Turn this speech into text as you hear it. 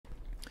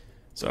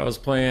So I was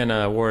playing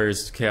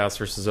Warriors Chaos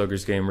vs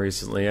Ogres game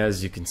recently.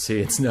 As you can see,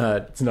 it's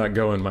not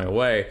going my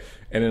way.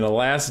 And in a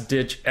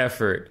last-ditch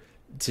effort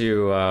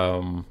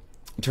to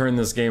turn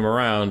this game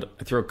around,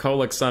 I throw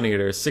Kolek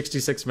Suneater,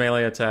 66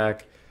 melee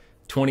attack,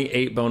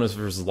 28 bonus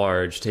versus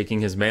large,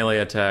 taking his melee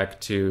attack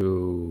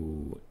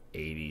to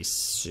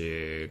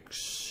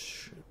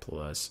 86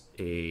 plus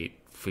 8,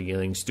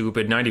 feeling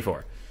stupid,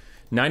 94.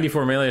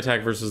 94 melee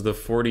attack versus the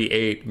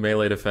 48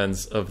 melee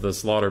defense of the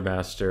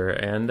Slaughtermaster,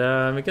 and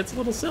it gets a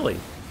little silly.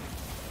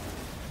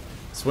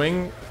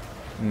 Swing,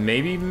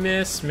 maybe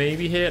miss,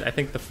 maybe hit. I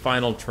think the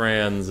final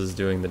trans is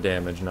doing the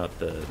damage, not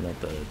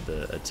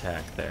the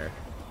attack there.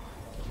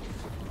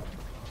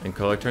 And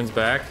Kolek turns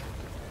back.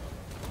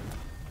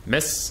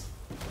 Miss.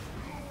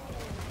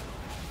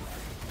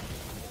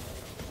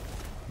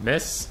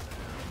 Miss.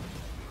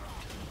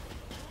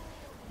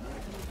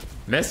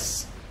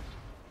 Miss.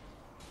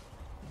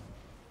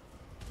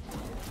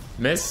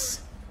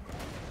 Miss.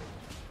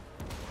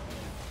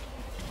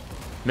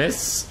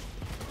 Miss.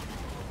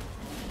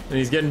 And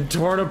he's getting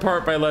torn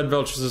apart by lead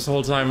belchers this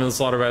whole time, and the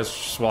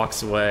Slaughtermaster just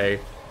walks away.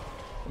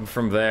 And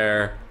from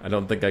there, I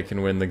don't think I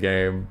can win the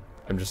game.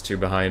 I'm just too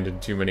behind in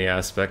too many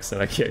aspects,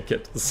 and I can't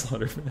get to the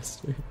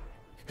Slaughtermaster.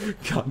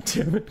 God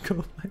damn it,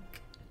 Kolek.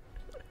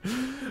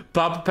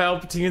 Papa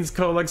Palpatine's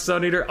Kolek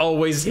Suneater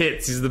always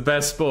hits. He's the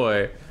best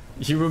boy.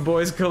 Human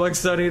Boy's Kolek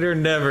Suneater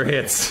never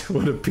hits.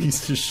 What a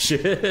piece of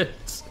shit.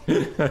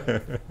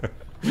 It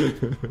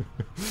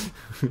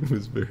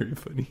was very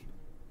funny.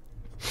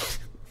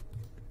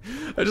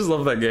 I just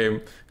love that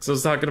game. Because I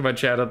was talking to my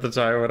chat at the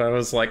time when I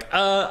was like,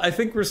 I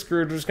think we're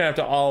screwed. We're just gonna have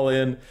to all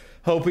in.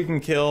 Hope we can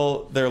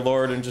kill their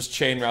lord and just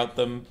chain route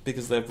them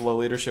because they have low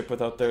leadership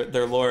without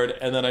their lord.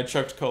 And then I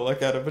chucked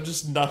Kolek at him, but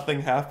just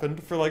nothing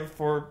happened for like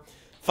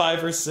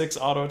 5 or 6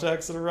 auto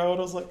attacks in a row. And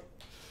I was like,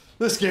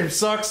 this game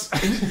sucks.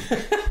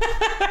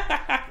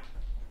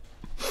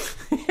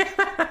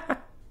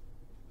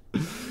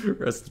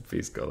 Rest in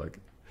peace, Kolek.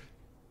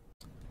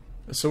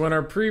 So in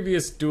our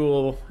previous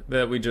duel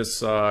that we just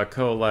saw,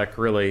 Kolek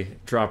really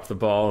dropped the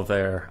ball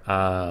there.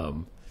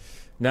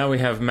 Now we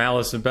have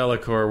Malice and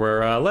Be'lakor,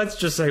 where let's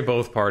just say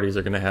both parties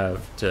are going to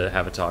have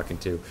a talking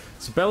to.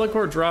 So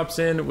Be'lakor drops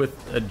in with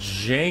a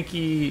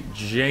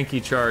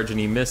janky charge, and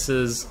he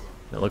misses.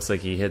 It looks like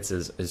he hits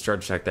his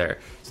charge attack there.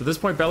 So at this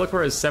point,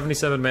 Be'lakor has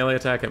 77 melee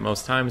attack at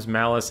most times.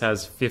 Malice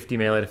has 50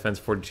 melee defense,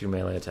 42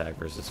 melee attack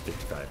versus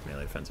 55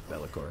 melee defense of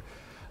Be'lakor.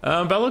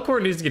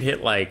 Be'lakor needs to get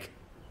hit like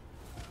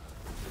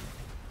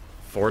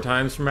 4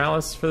 times from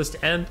Malice for this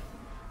to end.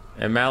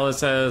 And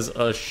Malice has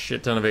a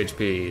shit ton of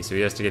HP, so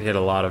he has to get hit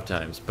a lot of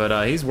times.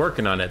 But he's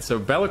working on it. So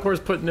Be'lakor's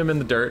putting him in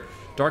the dirt.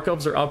 Dark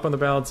Elves are up on the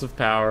balance of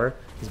power.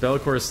 As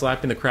Be'lakor is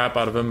slapping the crap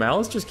out of him.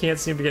 Malice just can't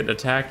seem to get an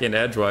attack in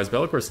edgewise.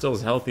 Be'lakor's still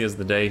as healthy as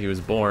the day he was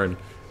born.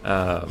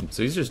 So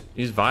he's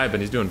vibing,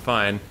 he's doing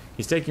fine.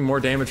 He's taking more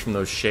damage from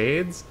those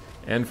shades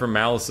and from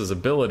Malice's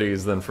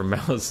abilities than from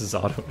Malice's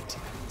auto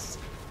attacks.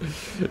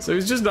 So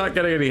he's just not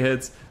getting any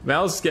hits.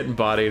 Malice is getting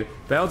bodied.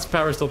 Balance of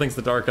power still thinks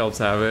the Dark Elves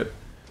have it.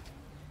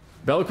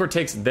 Be'lakor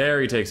takes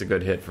a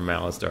good hit from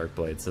Malice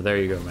Darkblade. So there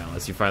you go,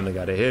 Malice. You finally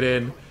got a hit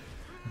in.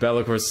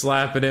 Be'lakor's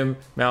slapping him.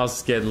 Malice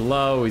is getting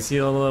low. He's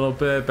healing a little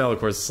bit.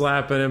 Be'lakor's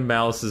slapping him.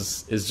 Malice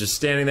is just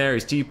standing there.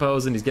 He's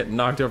T-posing. He's getting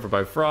knocked over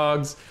by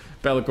frogs.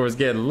 Be'lakor's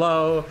getting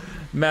low.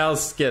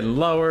 Malice is getting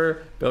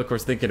lower.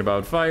 Be'lakor's thinking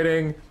about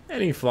fighting.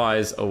 And he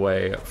flies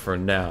away for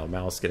now.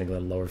 Malice getting a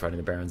little lower, fighting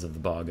the Barons of the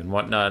Bog and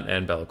whatnot.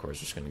 And Be'lakor's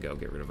just going to go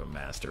get rid of a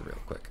Master real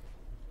quick.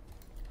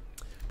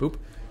 Boop.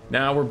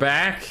 Now we're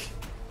back.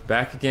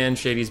 Back again,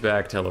 Shady's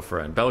back, tell a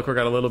friend. Be'lakor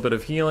got a little bit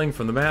of healing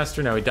from the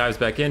Master, now he dives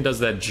back in, does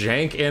that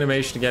jank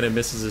animation again and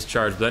misses his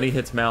charge, but then he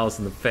hits Malice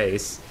in the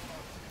face.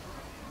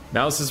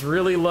 Malice is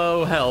really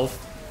low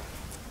health.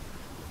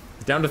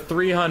 He's down to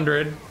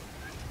 300.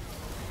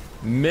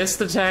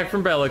 Missed attack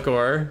from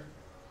Be'lakor.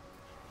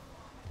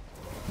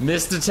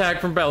 Missed attack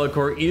from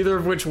Be'lakor, either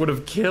of which would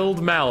have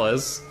killed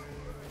Malice.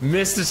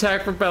 Missed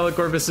attack from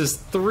Be'lakor, misses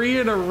 3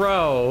 in a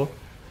row.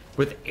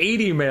 With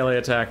 80 melee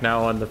attack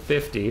now on the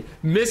 50.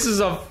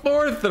 Misses a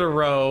 4th in a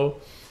row.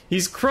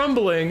 He's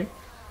crumbling.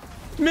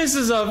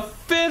 Misses a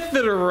 5th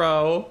in a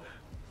row.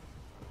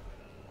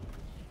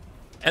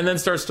 And then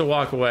starts to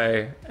walk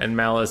away. And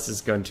Malice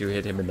is going to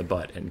hit him in the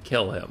butt and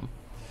kill him.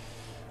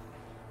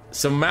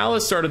 So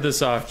Malice started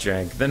this off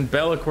jank. Then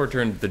Be'lakor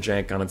turned the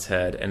jank on its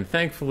head. And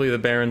thankfully the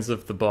Barons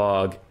of the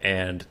Bog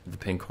and the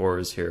Pink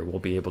Horrors here will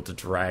be able to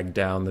drag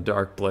down the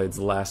Darkblade's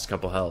last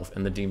couple health.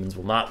 And the demons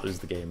will not lose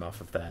the game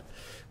off of that.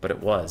 But it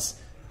was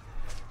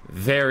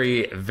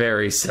very,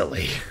 very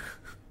silly.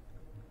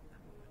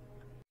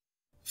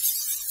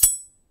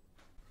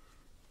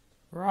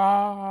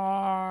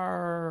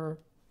 Roar.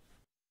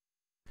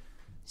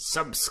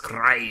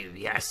 Subscribe,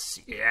 yes,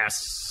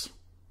 yes.